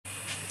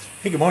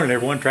Hey, good morning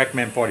everyone,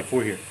 TrackMan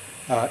 44 here.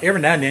 Every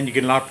now and then you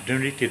get an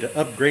opportunity to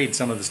upgrade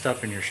some of the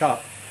stuff in your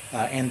shop,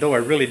 and though I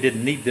really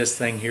didn't need this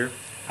thing here,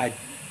 I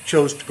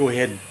chose to go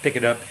ahead and pick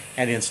it up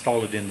and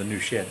install it in the new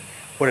shed.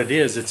 What it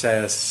is, it's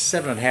a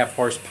 7.5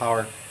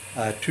 horsepower,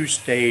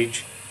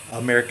 two-stage,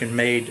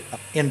 American-made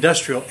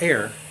industrial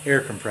air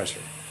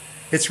compressor.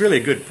 It's really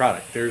a good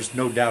product, there's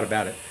no doubt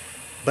about it.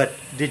 But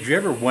did you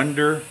ever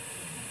wonder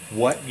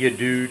what you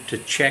do to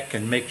check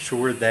and make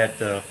sure that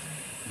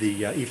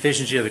the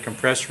efficiency of the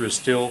compressor is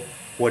still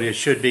what it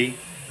should be?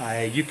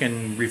 You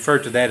can refer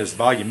to that as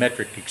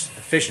volumetric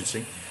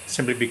efficiency,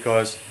 simply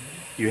because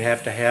you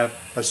have to have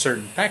a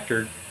certain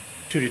factor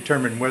to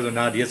determine whether or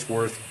not it's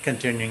worth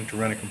continuing to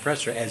run a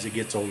compressor as it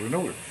gets older and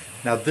older.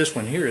 Now this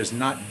one here is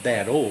not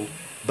that old,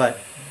 but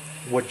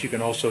what you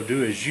can also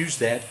do is use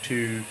that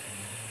to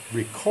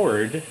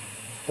record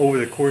over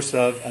the course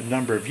of a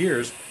number of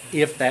years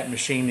if that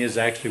machine is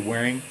actually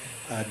wearing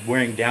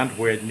down to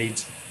where it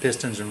needs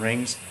pistons and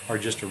rings, or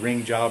just a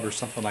ring job or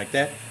something like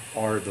that,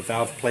 or the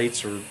valve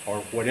plates or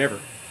whatever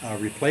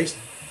replaced.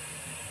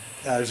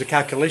 There's a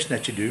calculation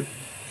that you do,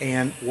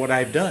 and what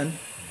I've done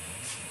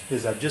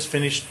is I've just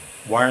finished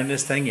wiring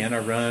this thing in. I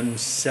run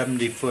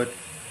 70 foot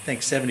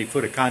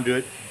of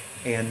conduit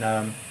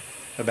and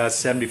about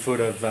 70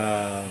 foot of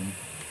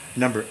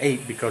number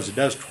 8, because it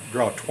does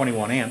draw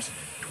 21 amps.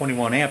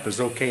 21 amp is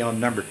okay on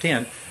number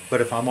 10,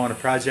 but if I'm on a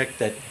project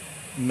that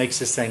makes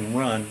this thing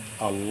run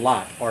a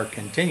lot or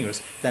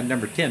continuous, that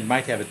number 10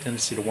 might have a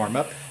tendency to warm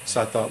up.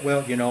 So I thought,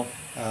 well, you know,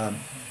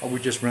 we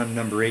just run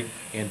number 8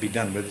 and be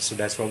done with it. So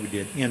that's what we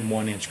did, in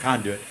 1-inch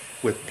conduit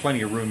with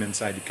plenty of room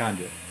inside the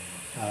conduit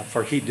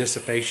for heat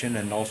dissipation,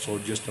 and also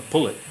just to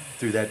pull it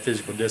through that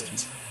physical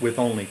distance with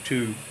only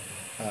 2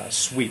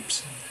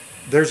 sweeps.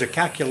 There's a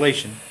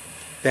calculation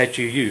that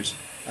you use.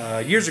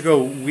 Years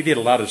ago, we did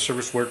a lot of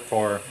service work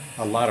for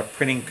a lot of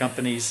printing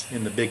companies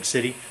in the big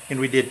city, and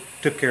we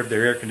took care of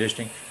their air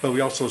conditioning, but we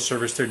also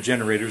serviced their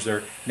generators,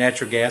 their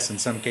natural gas, in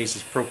some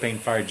cases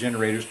propane-fired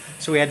generators,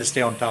 so we had to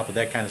stay on top of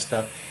that kind of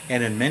stuff.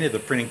 And in many of the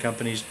printing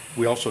companies,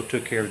 we also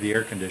took care of the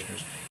air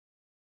conditioners.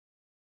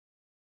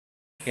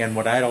 And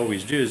what I'd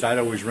always do is I'd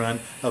always run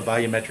a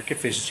volumetric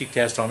efficiency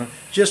test on them,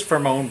 just for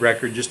my own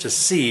record, just to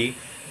see,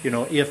 you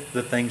know, if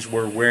the things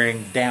were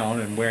wearing down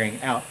and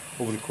wearing out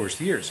over the course of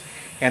the years.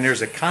 And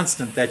there's a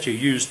constant that you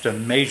use to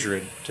measure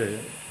it, to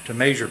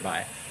measure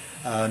by.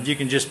 You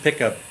can just pick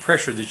a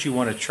pressure that you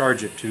want to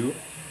charge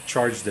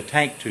the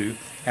tank to,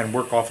 and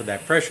work off of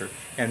that pressure.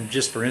 And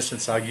just for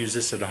instance, I'll use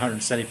this at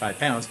 175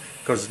 pounds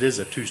because it is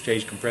a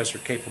 2-stage compressor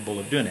capable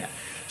of doing that.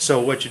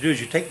 So what you do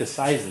is you take the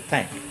size of the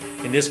tank.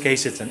 In this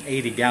case, it's an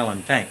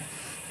 80-gallon tank.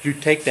 You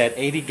take that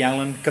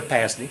 80-gallon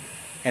capacity,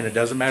 and it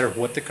doesn't matter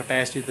what the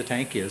capacity of the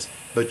tank is,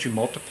 but you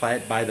multiply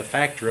it by the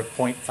factor of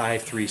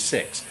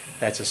 0.536.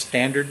 That's a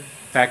standard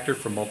factor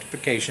for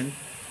multiplication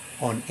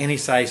on any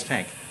size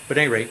tank. But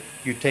at any rate,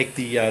 you take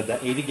the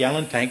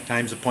 80-gallon tank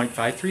times the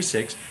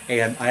 0.536,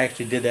 and I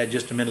actually did that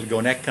just a minute ago,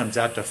 and that comes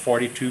out to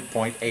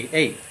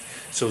 42.88.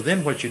 So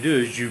then what you do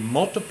is you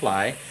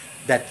multiply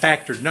that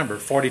factored number,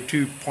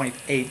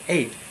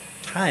 42.88,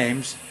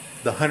 times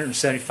the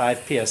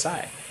 175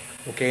 psi.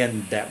 Okay,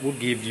 and that will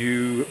give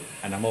you,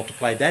 and I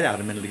multiplied that out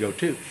a minute ago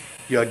too,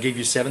 it'll give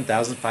you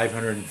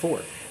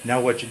 7,504.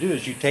 Now what you do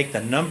is you take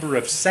the number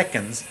of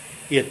seconds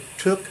it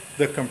took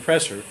the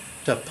compressor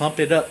to pump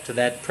it up to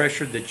that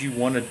pressure that you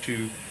wanted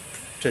to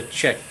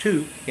check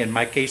to, in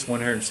my case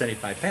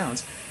 175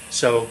 pounds.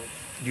 So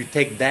you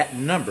take that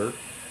number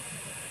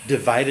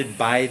divided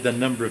by the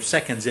number of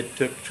seconds it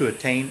took to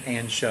attain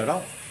and shut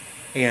off.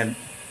 And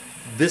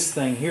this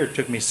thing here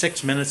took me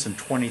 6 minutes and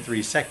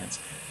 23 seconds.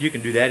 You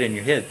can do that in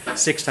your head.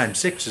 6 times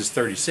 6 is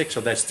 36,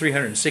 so that's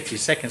 360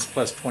 seconds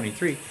plus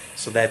 23,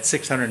 so that's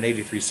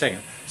 683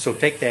 seconds. So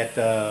take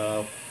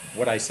that,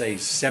 what I say,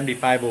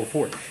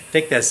 7504.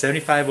 Take that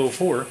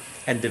 7504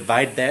 and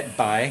divide that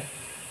by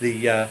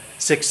the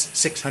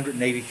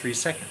 683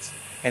 seconds,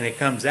 and it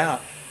comes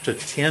out to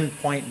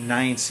 10.9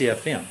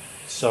 CFM.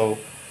 So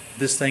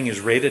this thing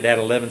is rated at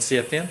 11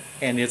 CFM,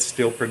 and it's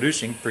still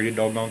producing pretty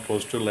doggone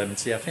close to 11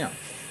 CFM.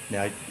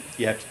 Now,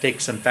 you have to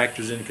take some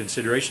factors into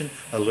consideration: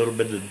 a little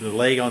bit of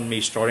delay on me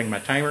starting my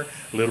timer,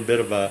 a little bit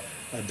of a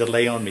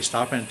delay on me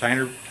stopping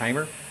the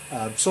timer.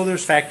 So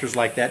there's factors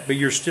like that, but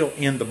you're still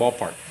in the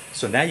ballpark.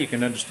 So now you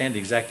can understand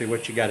exactly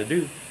what you got to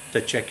do to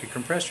check your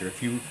compressor.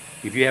 If you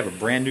have a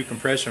brand new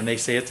compressor and they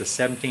say it's a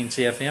 17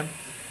 CFM,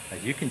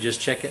 you can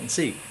just check it and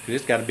see, because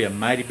it's got to be a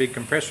mighty big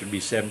compressor to be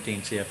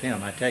 17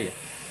 CFM, I tell you.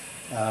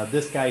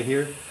 This guy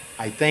here,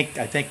 I think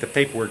the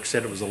paperwork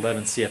said it was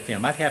 11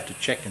 CFM. I'd have to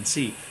check and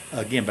see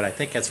again, but I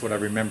think that's what I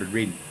remembered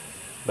reading.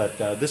 But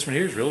this one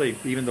here is really,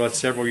 even though it's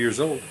several years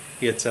old,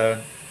 it's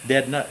a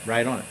dead nut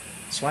right on it.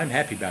 So I'm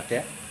happy about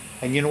that.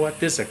 And you know what?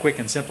 This is a quick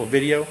and simple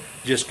video,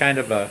 just kind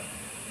of a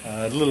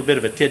little bit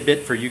of a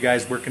tidbit for you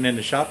guys working in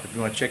the shop. If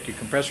you want to check your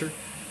compressor,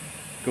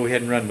 go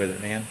ahead and run with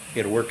it, man.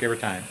 It'll work every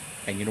time.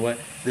 And you know what?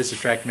 This is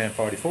TrackMan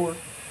 44,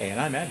 and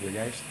I'm out of here,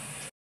 guys.